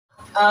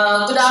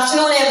Good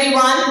afternoon,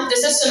 everyone.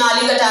 This is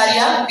Sonali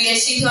Kataria,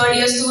 PhD third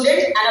year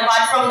student, and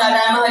apart from that,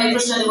 I am a Hare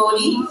Krishna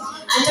devotee.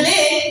 And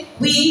today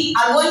we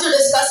are going to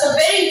discuss a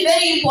very,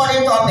 very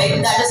important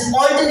topic, that is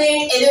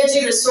alternate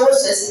energy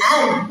resources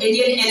and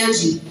Indian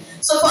energy.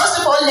 So first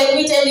of all, let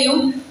me tell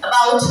you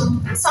about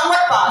somewhat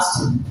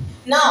past.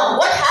 Now,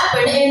 what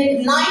happened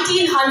in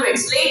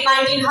 1900s, late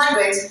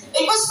 1900s,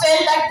 it was felt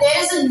that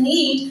there is a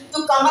need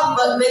to come up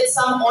with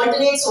some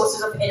alternate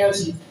sources of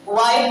energy.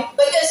 Why?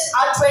 Because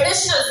our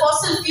traditional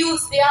fossil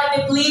fuels, they are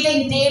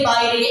depleting day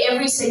by day,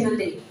 every single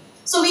day.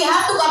 So we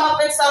have to come up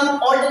with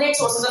some alternate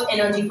sources of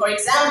energy. For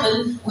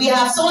example, we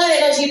have solar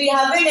energy, we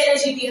have wind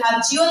energy, we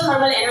have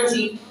geothermal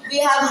energy, we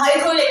have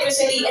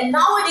hydroelectricity, and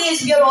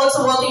nowadays we are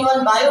also working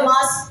on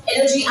biomass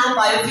energy and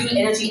biofuel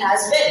energy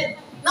as well.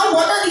 Now,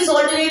 what are these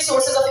alternate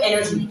sources of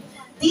energy?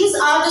 These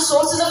are the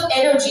sources of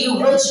energy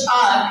which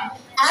are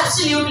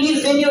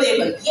absolutely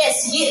renewable.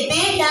 Yes,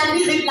 they can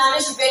be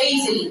replenished very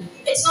easily.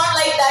 It's not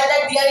like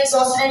that they are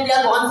exhausted and they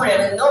are gone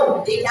forever.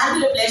 No, they can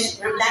be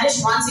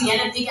replenished once again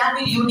and they can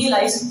be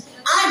reutilized.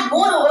 And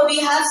moreover, we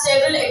have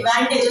several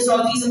advantages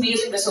of these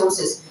amazing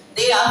resources.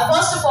 They are,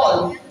 first of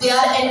all, they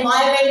are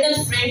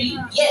environmental friendly.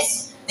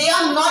 Yes, they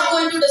are not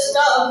going to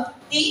disturb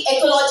the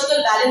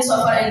ecological balance of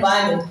our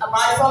environment.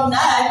 Apart from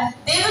that,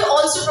 they will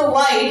also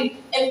provide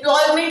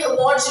employment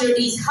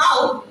opportunities.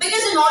 How?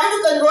 Because in order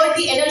to convert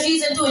the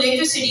energies into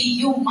electricity,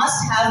 you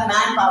must have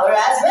manpower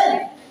as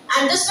well.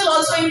 And this will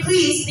also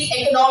increase the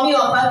economy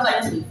of our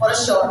country for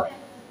sure.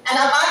 And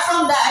apart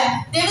from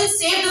that, they will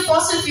save the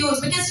fossil fuels,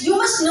 because you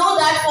must know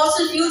that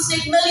fossil fuels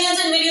take millions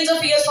and millions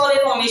of years for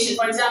their formation.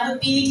 For example,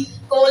 peat,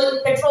 coal,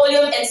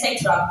 petroleum,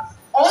 etc.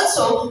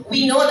 Also,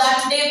 we know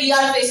that today we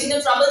are facing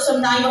the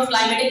troublesome time of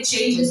climatic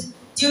changes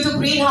due to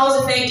greenhouse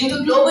effect, due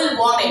to global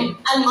warming,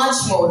 and much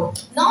more.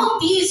 Now,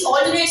 these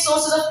alternate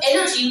sources of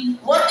energy,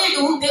 what they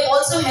do, they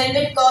also help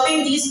in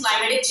curbing these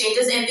climatic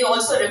changes, and they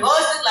also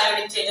reverse the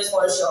climatic changes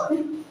for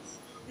sure.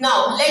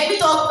 Now, let me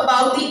talk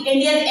about the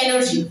Indian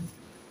energy.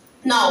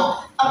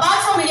 Now,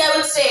 apart from India, I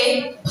would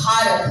say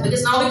Bharat,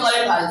 because now we call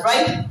it Bharat,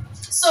 right?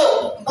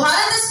 So,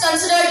 Bharat is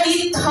considered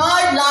the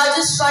third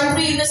largest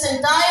country in this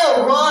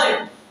entire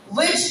world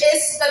which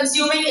is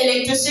consuming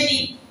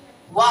electricity.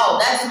 Wow,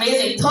 that's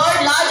amazing.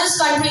 Third largest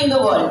country in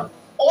the world.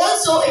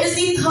 Also, it is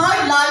the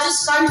third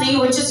largest country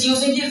which is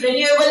using the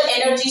renewable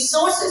energy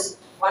sources.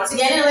 Once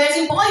again, a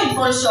very point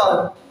for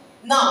sure.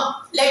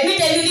 Now, let me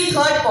tell you the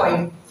third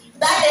point.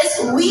 That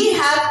is, we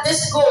have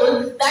this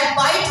goal that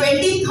by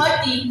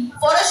 2030,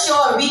 for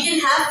sure, we can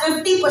have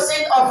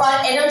 50% of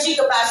our energy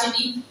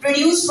capacity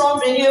produced from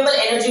renewable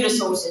energy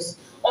resources.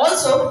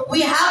 Also,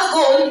 we have a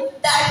goal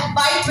that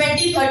by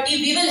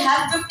 2030, we will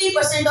have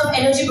 50% of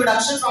energy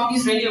production from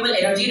these renewable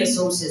energy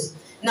resources.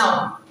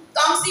 Now,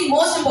 comes the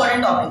most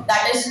important topic,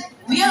 that is,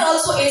 we are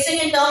also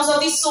acing in terms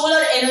of the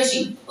solar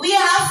energy. We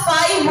have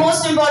 5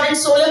 most important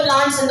solar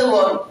plants in the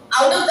world.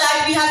 Out of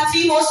that, we have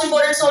 3 most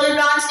important solar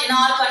plants in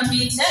our country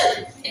itself,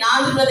 in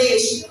Andhra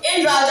Pradesh,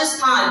 in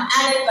Rajasthan,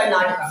 and in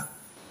Karnataka.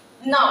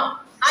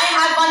 Now, I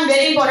have one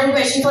very important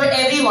question for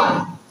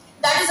everyone.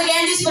 That is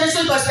again the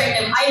spiritual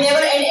perspective. I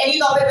never end any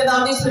topic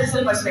without the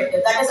spiritual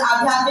perspective. That is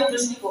आध्यात्मिक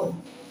दृष्टिकोण.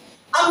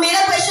 अब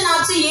मेरा question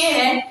आपसे ये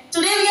है.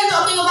 Today we are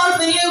talking about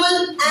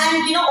renewable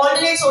and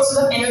alternate sources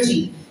of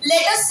energy.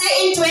 Let us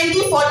say in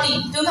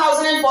 2040,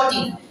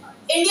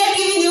 India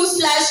की भी news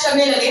flash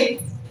करने लगे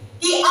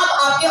कि अब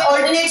आपके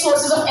alternate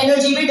sources of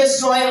energy भी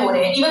destroy हो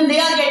रहे हैं. Even they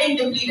are getting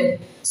depleted.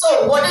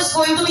 So what is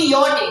going to be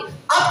your take?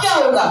 अब क्या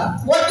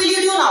होगा? What will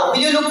you do now?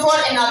 Will you look for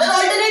another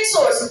alternate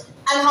source?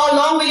 And how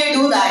long will you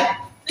do that?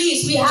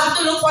 Please, we have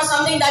to look for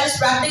something that is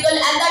practical,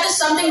 and that is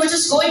something which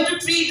is going to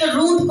treat the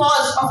root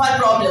cause of our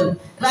problem,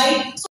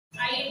 right? So,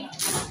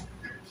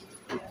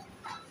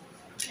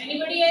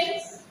 anybody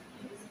else?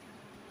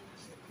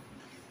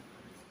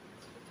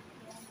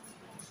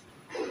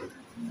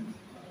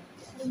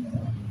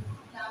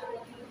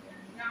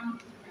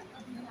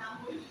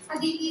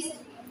 Aditi,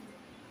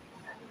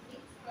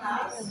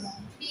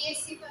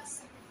 BSc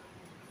person.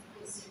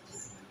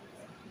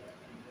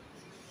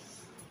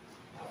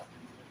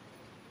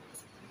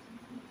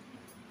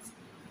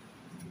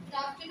 Good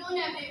afternoon,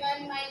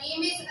 everyone. My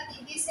name is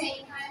Aditi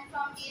Singh. I am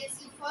from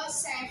BSc first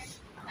sem,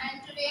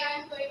 and today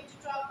I am going to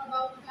talk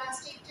about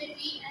plastic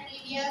tree and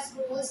India's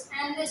roles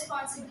and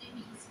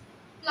responsibilities.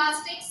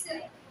 Plastic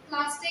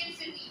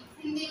tree,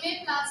 Hindi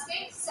में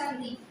plastic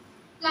संधि.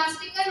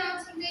 Plastic का नाम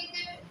सुनते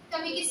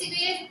कभी किसी को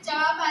ये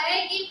जवाब आ रहा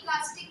है कि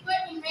प्लास्टिक को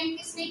इन्वेंट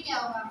किसने किया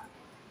होगा?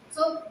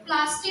 So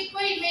प्लास्टिक को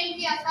इन्वेंट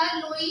किया था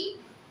लुई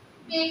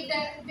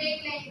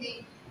बेकलैंड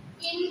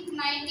in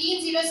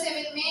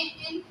 1907 में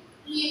इन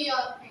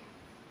न्यूयॉर्क में.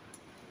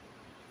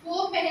 वो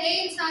पहले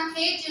इंसान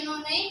थे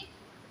जिन्होंने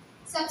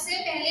सबसे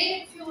पहले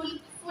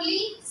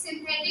फुली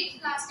सिंथेटिक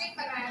प्लास्टिक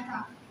बनाया था.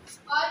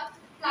 और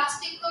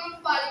प्लास्टिक को हम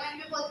पॉलीमर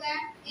में बोलते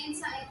हैं इन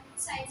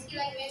साइंस की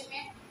लैंग्वेज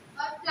में.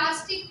 और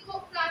प्लास्टिक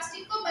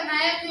को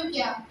बनाया क्यों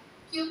गया?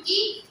 क्योंकि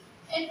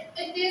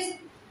इट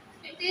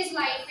इज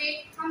लाइट वेट.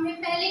 हमें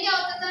पहले क्या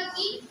होता था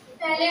कि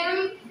पहले हम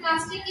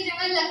प्लास्टिक की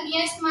जगह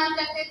लकड़ियाँ इस्तेमाल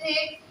करते थे,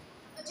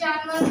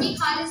 जानवर जानवरों की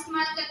खाल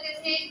इस्तेमाल करते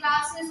थे,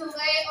 ग्रासेस हो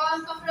गए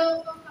और कपड़े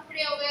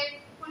हो गए,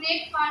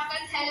 उन्हें काट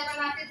कर थैले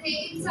बनाते थे।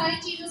 इन सारी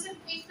चीज़ों से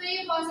एक तो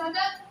ये बहुत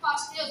ज़्यादा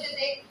कॉस्टली होते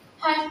थे,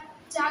 हर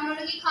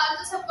जानवरों की खाल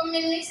तो सबको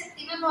मिल नहीं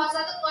सकती ना, बहुत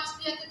ज़्यादा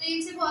कॉस्टली होते थे,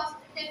 इनसे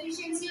बहुत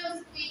डेफिशिएंसी हो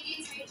सकती थी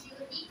इन सारी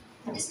चीज़ों की।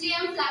 इसलिए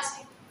हम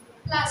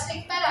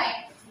प्लास्टिक पर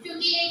आए,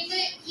 क्योंकि एक तो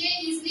ये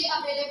इजीली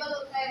अवेलेबल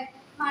होता है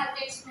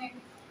मार्केट्स में,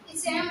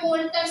 इसे हम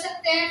मोल्ड कर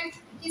सकते हैं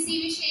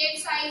किसी भी शेप,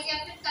 साइज या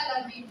फिर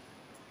कलर में,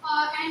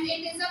 और and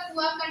it is a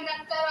poor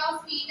conductor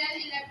of heat and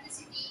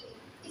electricity.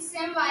 इससे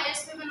हम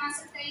वायर्स पे बना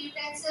सकते हैं,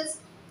 यूटेंसिल्स,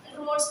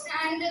 रोड्स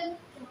एंड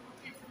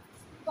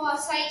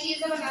बहुत सारी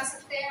चीज़ें बना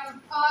सकते हैं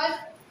हम। और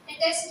इट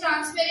इज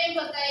ट्रांसपेरेंट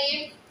होता है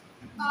ये,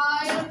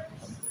 और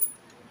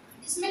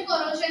इसमें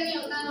कोरोजन नहीं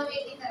होता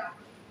लोहे की तरह,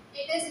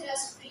 it is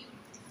rust free.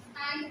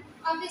 And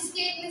अब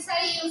इसके इतने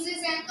सारे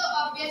यूजेस हैं तो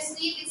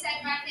ऑब्वियसली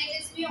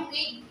डिसएडवांटेजेस भी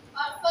होंगे।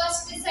 और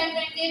फर्स्ट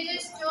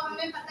डिसएडवांटेजेस जो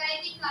हमें पता है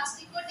कि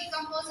प्लास्टिक को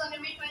डिकम्पोज होने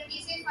में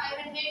 20 से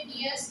 500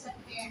 ईयर्स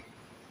लगते हैं।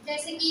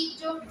 जैसे कि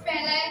जो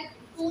पहला है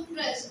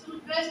टूथब्रश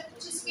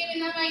जिसके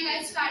बिना हमारी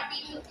लाइफ स्टार्ट ही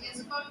नहीं होती है, तो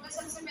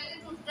सबसे पहले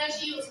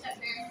टूथब्रश यूज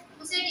करते हैं,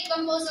 उसे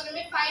डिकम्पोज होने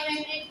में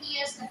 500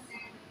 ईयर्स लगते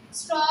हैं।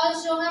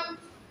 स्ट्रॉज जो हम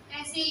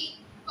ऐसी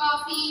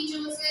कॉफी,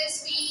 जूसेस,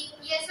 टी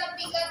ये सब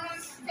पीकर हम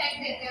फेंक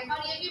देते हैं, और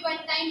ये भी वन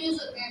टाइम यूज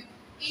होते हैं।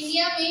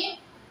 इंडिया में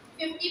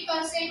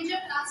 50% जो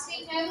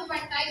प्लास्टिक है वो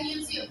वन टाइम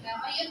यूज ही होता है,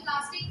 और ये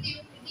प्लास्टिक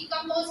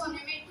डिकम्पोज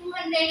होने में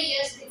 200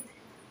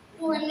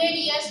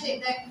 ईयर्स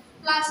लेता है।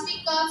 प्लास्टिक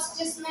कप्स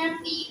जिसमें हम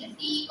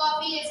टी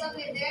कॉफी ये सब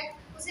लेते हैं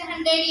उसे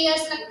 100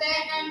 ईयर्स लगता है।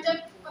 एंड जब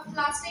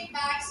प्लास्टिक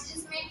बैग्स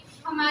जिसमें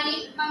हमारी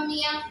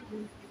मम्मियाँ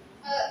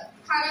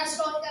खाना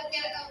स्टोर करके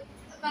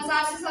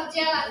बाजार से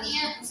सब्जियां लाती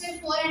हैं उसे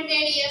 400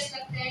 ईयर्स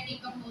लगते हैं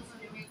डिकम्पोज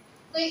होने में।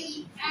 तो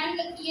एंड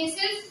ये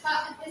सिर्फ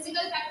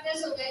फिजिकल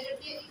फैक्टर्स हो गए जो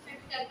कि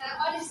इफेक्ट करता है,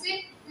 और इससे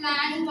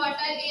लैंड,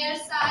 वाटर, एयर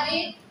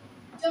सारे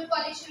जो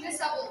पॉल्यूशन है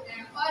सब होते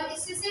हैं। और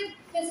इससे सिर्फ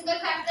फिजिकल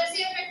फैक्टर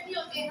से इफेक्ट नहीं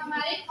होते,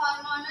 हमारे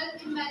हार्मोनल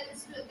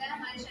इम्बैलेंस भी होता है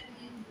हमारे शरीर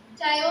में,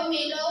 चाहे वो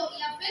मेल हो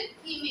या फिर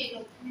फीमेल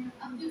हो।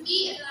 क्योंकि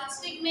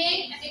प्लास्टिक में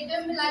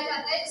एडिटिव मिलाया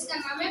जाता है जिसका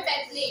नाम है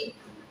पैथलेट,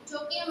 जो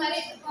कि हमारे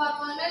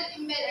हार्मोनल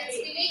इम्बैलेंस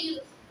के लिए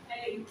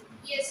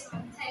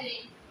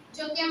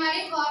जो कि हमारे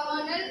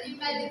हार्मोनल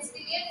इम्बैलेंस के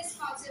लिए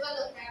रिस्पॉन्सिबल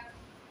होता है।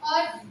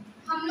 और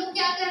हम लोग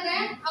क्या कर रहे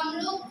हैं, हम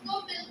लोग को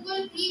बिल्कुल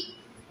भी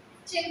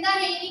चिंता है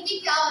नहीं कि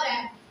क्या हो रहा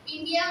है।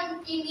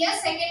 इंडिया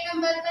सेकंड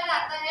नंबर पर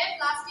आता है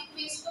प्लास्टिक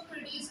वेस्ट को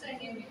प्रोड्यूस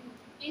करने में।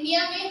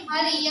 इंडिया में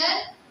हर year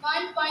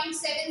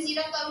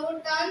 1.70 crore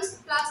ton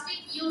plastic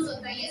use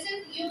होता है, ये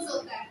सिर्फ यूज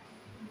होता है,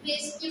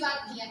 वेस्ट की बात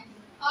नहीं है।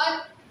 और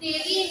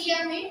डेली इंडिया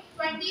में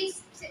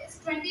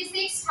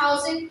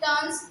 26,000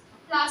 टन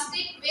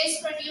प्लास्टिक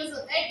वेस्ट प्रोड्यूस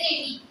होता है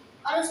डेली,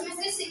 और उसमें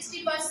से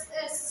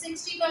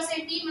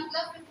 60% ही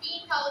मतलब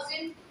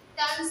 15,000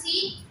 टन ही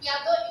या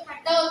तो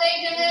इकट्ठा होता है एक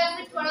जगह या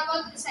फिर थोड़ा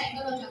बहुत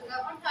रिसाइकल हो जाता है,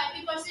 और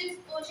 30%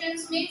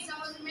 ओशंस में,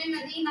 समुद्र में,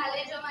 नदी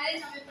नाले जो हमारे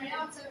जमे पड़े हैं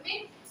उन सब में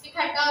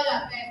इकट्ठा हो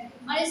जाता है।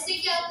 और इससे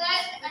क्या होता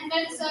है, under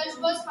research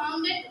was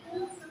found that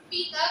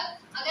 250 तक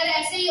अगर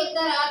ऐसे ही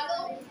होता रहा तो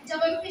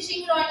जब हम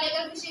फिशिंग रॉड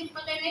लेकर फिशिंग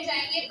पकड़ने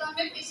जाएंगे तो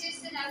हमें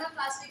फिशेस से ज्यादा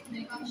प्लास्टिक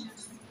मिलेगा।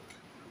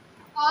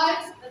 और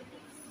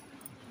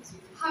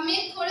हमें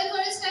थोड़े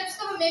थोड़े स्टेप्स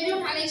तो हमें भी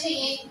उठाने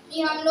चाहिए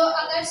कि हम लोग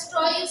अगर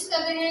स्ट्रॉ यूज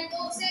कर रहे हैं तो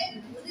उसे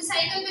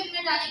रिसाइकल बिन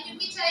में डालें,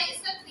 क्योंकि चाहे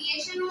इसका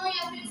क्रिएशन हो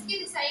या फिर इसकी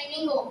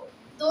रिसाइकलिंग हो,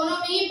 दोनों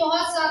में ही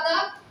बहुत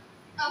ज़्यादा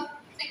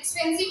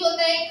एक्सपेंसिव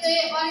होता है एक तो,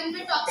 और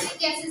इनमें टॉक्सिक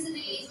गैसेस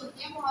रिलीज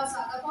होती हैं बहुत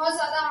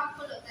ज़्यादा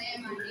हार्मफुल होता है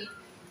हमारे लिए।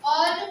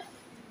 और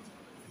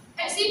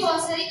ऐसी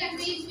बहुत सारी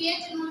कंट्रीज भी हैं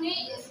जिन्होंने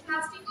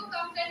प्लास्टिक को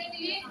कम करने के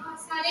लिए बहुत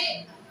सारे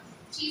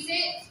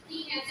चीज़ें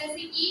की हैं,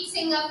 जैसे कि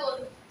सिंगापुर।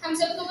 हम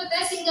सबको पता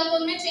है सिंगापुर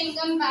में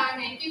च्युइंगम बैन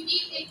है, क्योंकि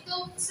एक तो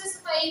उससे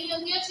सफाई नहीं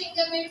होती है और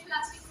च्युइंगम में भी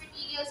प्लास्टिक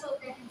मटेरियल्स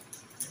होते हैं।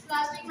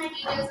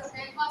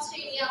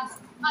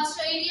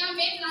 ऑस्ट्रेलिया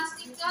में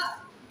प्लास्टिक का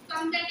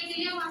कम करने के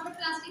लिए वहाँ पर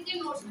प्लास्टिक के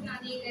नोट्स बना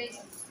दिए गए।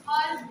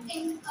 और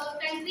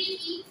कंट्री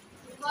की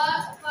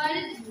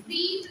world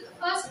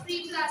first free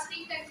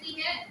plastic country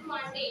है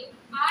रुआंडा,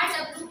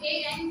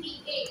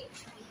 RWANDA,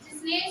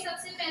 जिसने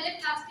सबसे पहले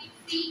प्लास्टिक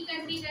फ्री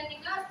कंट्री करने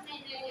का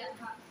निर्णय लिया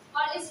था।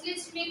 और इस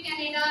लिस्ट में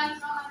कनाडा,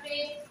 नॉर्वे,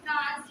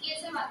 फ्रांस ये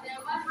सब आते हैं,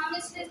 और हम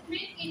इस लिस्ट में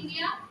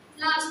इंडिया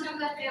लास्ट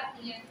नंबर पे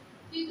आती है,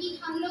 क्योंकि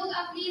हम लोग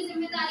अपनी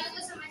जिम्मेदारी को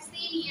समझते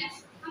ही नहीं है।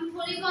 हम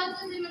थोड़ी बहुत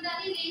तो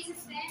जिम्मेदारी ले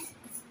सकते हैं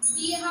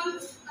कि हम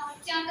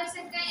क्या कर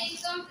सकते हैं,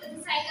 एकदम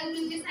रिसाइकल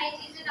बिन में सारी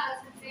चीज़ें डाल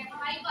सकते हैं।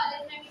 हमारी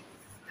कॉलेज में भी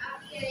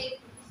आती है,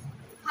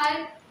 हर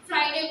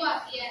फ्राइडे को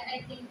आती है आई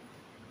थिंक।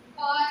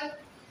 और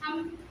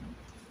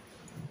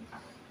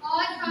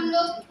हम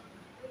लोग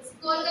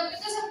गोलगप्पे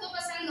तो सबको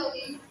पसंद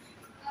होंगे।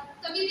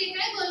 कभी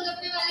देखा है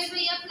गोलगप्पे वाले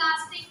भैया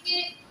प्लास्टिक के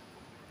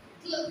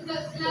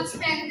ग्लव्स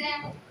पहनते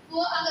हैं,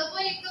 वो अगर वो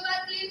एक दो बार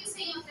के लिए भी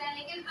सही होता है,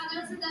 लेकिन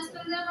अगर उसे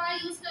 10-15 बार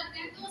यूज करते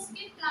हैं तो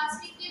उसके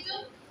प्लास्टिक के जो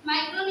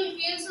माइक्रो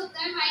न्यूट्रिएंट्स होते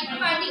हैं,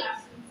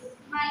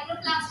 माइक्रो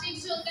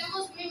प्लास्टिक्स जो होते हैं वो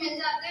उसमें मिल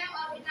जाते हैं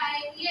और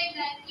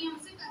डायरेक्टली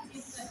हमसे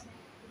कंज्यूम करते हैं,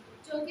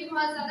 जो कि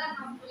बहुत ज़्यादा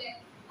हार्मफुल है।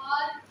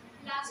 और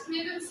लास्ट में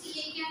मैं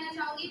यही कहना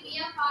चाहूँगी, we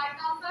are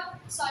part of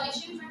a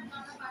solution but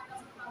not a part of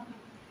a problem.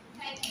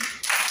 Thank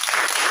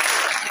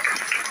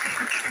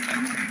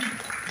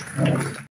you.